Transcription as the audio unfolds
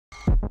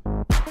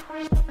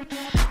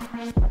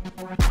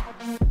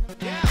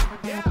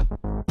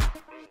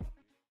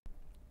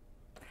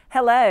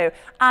Hello,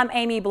 I'm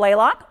Amy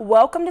Blaylock.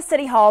 Welcome to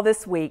City Hall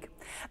this week.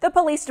 The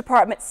police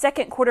department's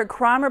second quarter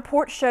crime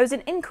report shows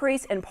an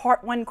increase in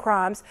Part 1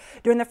 crimes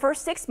during the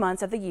first 6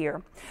 months of the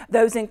year.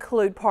 Those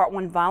include Part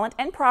 1 violent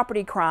and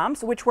property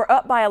crimes, which were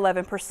up by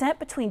 11%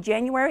 between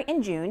January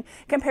and June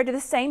compared to the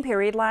same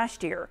period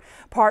last year.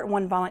 Part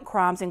 1 violent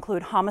crimes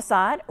include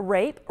homicide,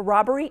 rape,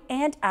 robbery,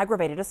 and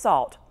aggravated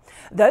assault.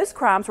 Those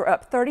crimes were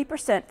up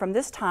 30% from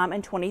this time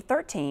in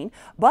 2013,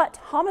 but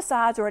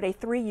homicides are at a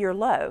 3-year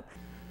low.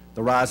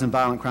 The rise in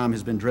violent crime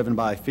has been driven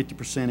by a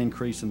 50%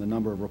 increase in the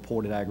number of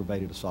reported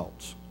aggravated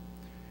assaults.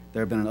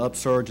 There have been an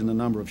upsurge in the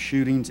number of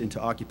shootings into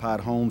occupied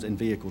homes and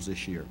vehicles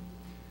this year.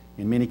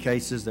 In many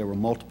cases, there were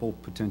multiple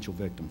potential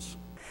victims.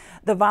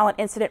 The Violent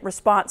Incident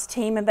Response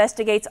Team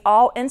investigates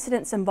all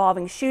incidents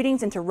involving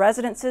shootings into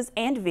residences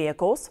and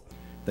vehicles.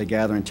 They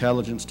gather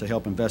intelligence to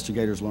help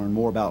investigators learn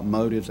more about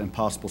motives and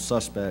possible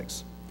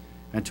suspects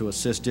and to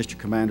assist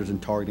district commanders in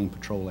targeting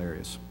patrol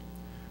areas.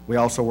 We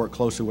also work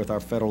closely with our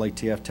federal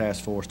ATF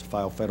task force to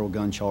file federal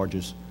gun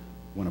charges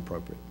when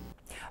appropriate.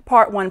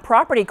 Part 1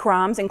 property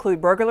crimes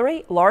include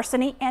burglary,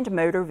 larceny, and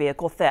motor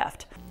vehicle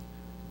theft.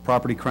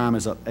 Property crime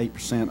is up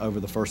 8% over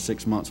the first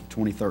 6 months of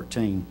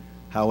 2013.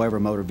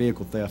 However, motor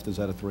vehicle theft is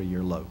at a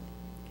 3-year low.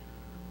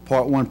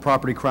 Part 1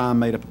 property crime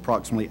made up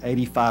approximately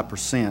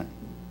 85%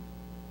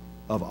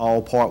 of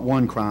all Part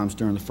 1 crimes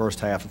during the first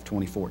half of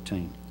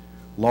 2014.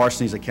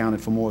 Larcenies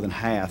accounted for more than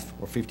half,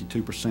 or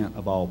 52%,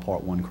 of all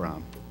Part 1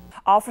 crime.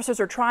 Officers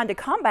are trying to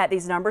combat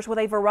these numbers with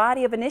a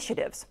variety of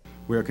initiatives.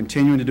 We are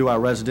continuing to do our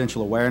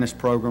residential awareness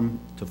program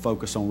to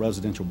focus on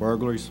residential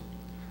burglaries.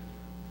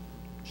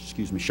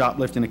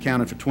 Shoplifting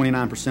accounted for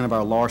 29% of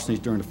our larcenies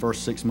during the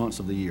first 6 months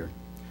of the year.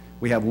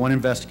 We have one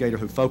investigator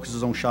who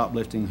focuses on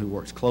shoplifting who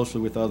works closely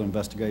with other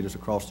investigators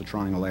across the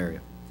Triangle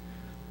area.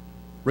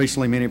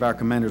 Recently, many of our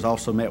commanders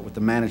also met with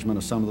the management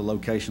of some of the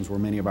locations where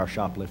many of our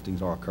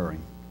shopliftings are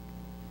occurring.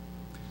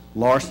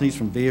 Larcenies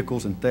from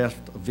vehicles and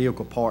theft of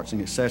vehicle parts and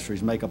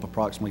accessories make up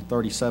approximately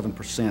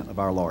 37% of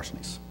our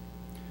larcenies.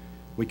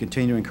 We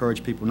continue to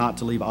encourage people not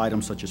to leave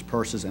items such as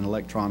purses and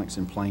electronics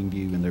in plain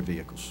view in their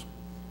vehicles.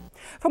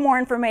 For more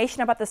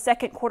information about the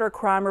second quarter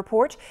crime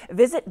report,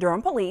 visit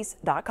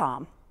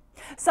DurhamPolice.com.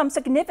 Some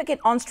significant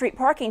on-street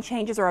parking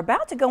changes are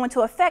about to go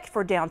into effect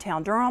for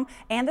downtown Durham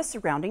and the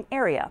surrounding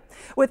area.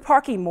 With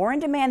parking more in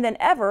demand than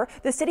ever,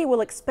 the city will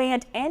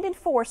expand and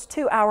enforce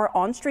 2-hour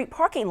on-street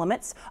parking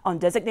limits on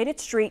designated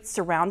streets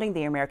surrounding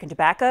the American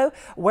Tobacco,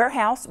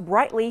 Warehouse,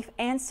 Brightleaf,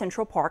 and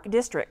Central Park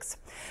districts.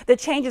 The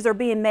changes are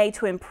being made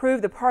to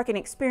improve the parking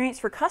experience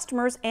for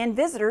customers and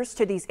visitors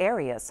to these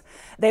areas.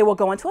 They will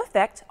go into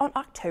effect on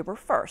October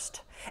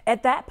 1st.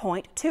 At that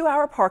point,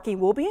 2-hour parking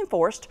will be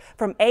enforced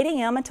from 8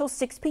 a.m. until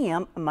 6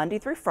 p.m. Monday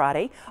through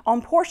Friday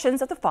on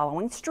portions of the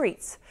following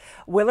streets: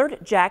 Willard,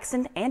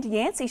 Jackson, and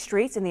Yancey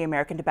streets in the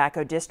American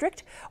Tobacco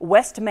District,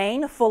 West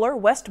Main, Fuller,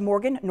 West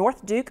Morgan,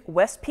 North Duke,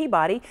 West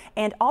Peabody,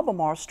 and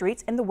Albemarle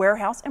streets in the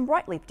Warehouse and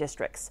Brightleaf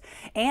districts,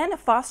 and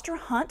Foster,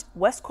 Hunt,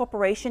 West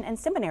Corporation, and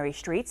Seminary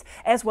streets,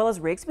 as well as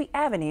Rigsby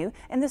Avenue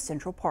in the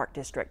Central Park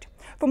District.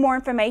 For more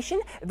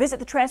information, visit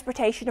the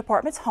Transportation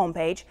Department's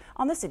homepage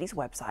on the city's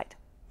website.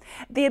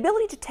 The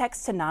ability to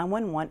text to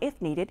 911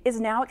 if needed is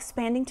now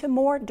expanding to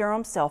more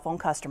Durham cell phone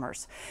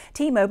customers.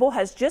 T-Mobile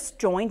has just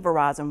joined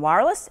Verizon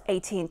Wireless,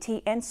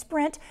 AT&T, and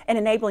Sprint in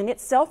enabling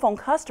its cell phone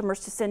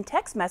customers to send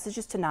text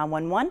messages to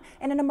 911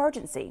 in an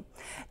emergency.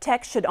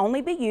 Text should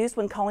only be used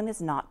when calling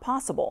is not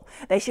possible.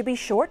 They should be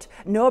short,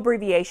 no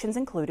abbreviations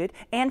included,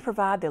 and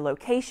provide the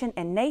location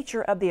and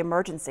nature of the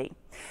emergency.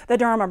 The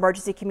Durham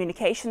Emergency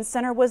Communications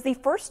Center was the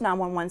first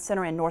 911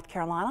 center in North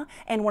Carolina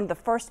and one of the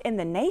first in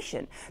the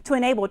nation to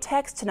enable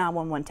text to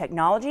 911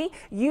 technology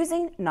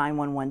using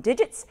 911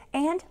 digits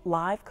and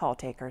live call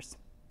takers.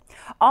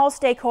 All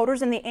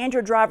stakeholders in the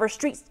Andrew Driver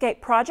Streetscape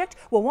project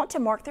will want to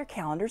mark their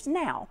calendars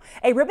now.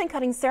 A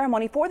ribbon-cutting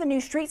ceremony for the new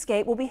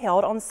streetscape will be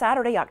held on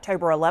Saturday,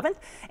 October 11th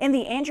in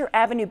the Andrew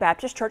Avenue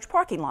Baptist Church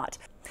parking lot.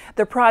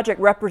 The project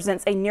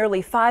represents a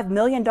nearly $5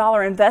 million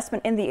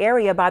investment in the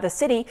area by the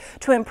city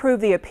to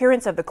improve the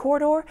appearance of the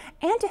corridor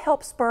and to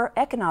help spur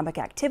economic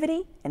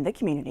activity in the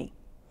community.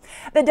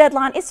 The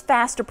deadline is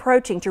fast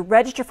approaching to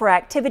register for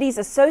activities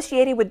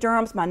associated with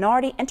Durham's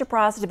Minority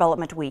Enterprise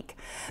Development Week.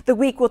 The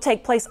week will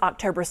take place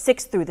October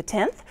 6th through the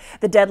 10th.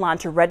 The deadline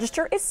to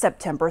register is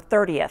September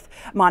 30th.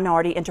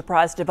 Minority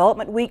Enterprise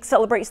Development Week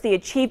celebrates the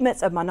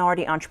achievements of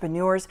minority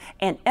entrepreneurs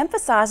and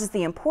emphasizes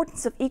the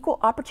importance of equal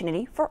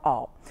opportunity for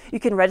all. You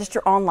can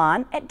register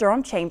online at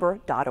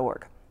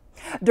durhamchamber.org.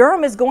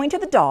 Durham is going to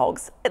the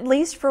dogs, at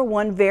least for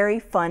one very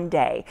fun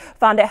day.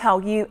 Find out how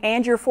you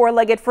and your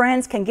four-legged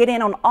friends can get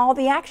in on all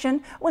the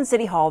action when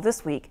City Hall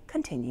This Week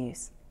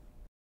continues.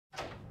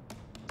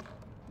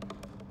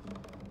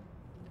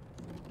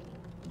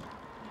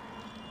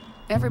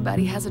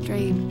 Everybody has a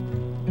dream.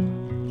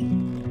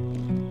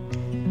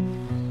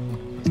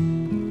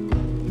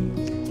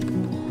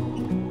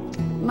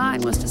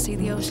 Mine was to see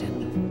the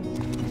ocean.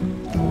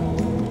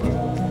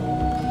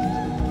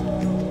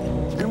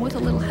 And with a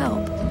little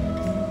help,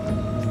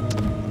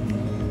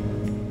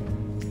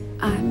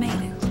 I made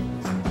it.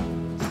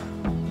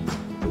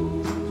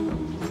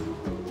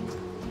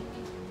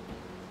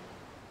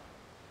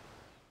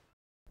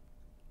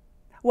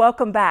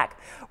 Welcome back.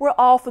 We're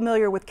all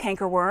familiar with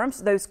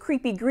cankerworms, those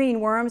creepy green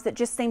worms that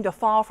just seem to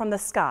fall from the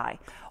sky.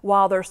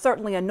 While they're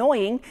certainly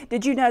annoying,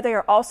 did you know they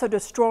are also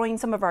destroying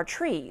some of our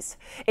trees?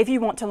 If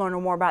you want to learn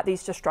more about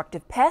these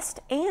destructive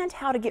pests and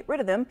how to get rid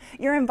of them,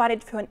 you're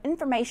invited to an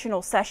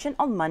informational session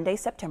on Monday,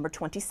 September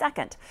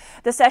 22nd.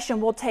 The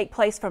session will take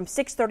place from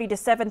 6:30 to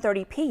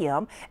 7:30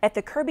 p.m. at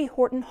the Kirby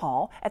Horton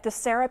Hall at the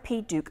Sarah P.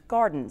 Duke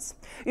Gardens.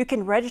 You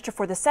can register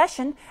for the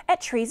session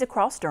at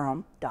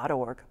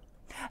treesacrossdurham.org.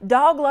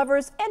 Dog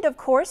lovers and, of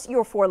course,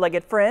 your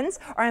four-legged friends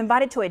are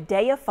invited to a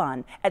day of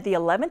fun at the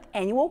 11th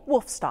Annual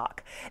Wolfstock.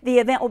 The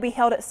event will be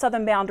held at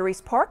Southern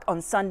Boundaries Park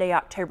on Sunday,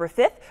 October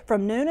 5th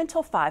from noon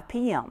until 5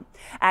 p.m.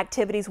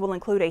 Activities will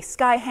include a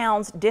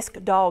Skyhounds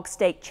Disc Dog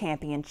Stake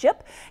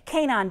Championship,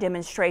 canine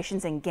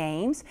demonstrations and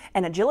games,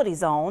 an agility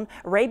zone,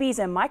 rabies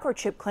and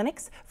microchip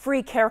clinics,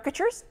 free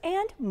caricatures,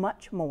 and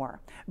much more.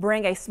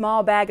 Bring a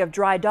small bag of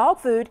dry dog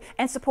food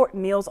and support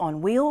Meals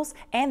on Wheels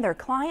and their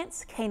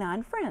clients'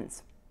 canine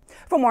friends.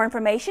 For more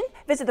information,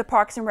 visit the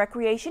Parks and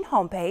Recreation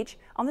homepage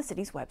on the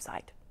city's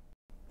website.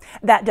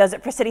 That does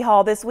it for City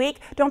Hall this week.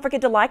 Don't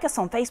forget to like us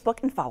on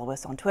Facebook and follow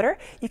us on Twitter.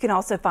 You can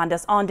also find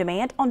us on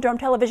demand on Durham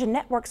Television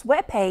Network's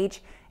webpage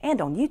and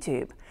on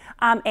YouTube.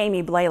 I'm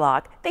Amy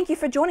Blaylock. Thank you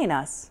for joining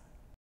us.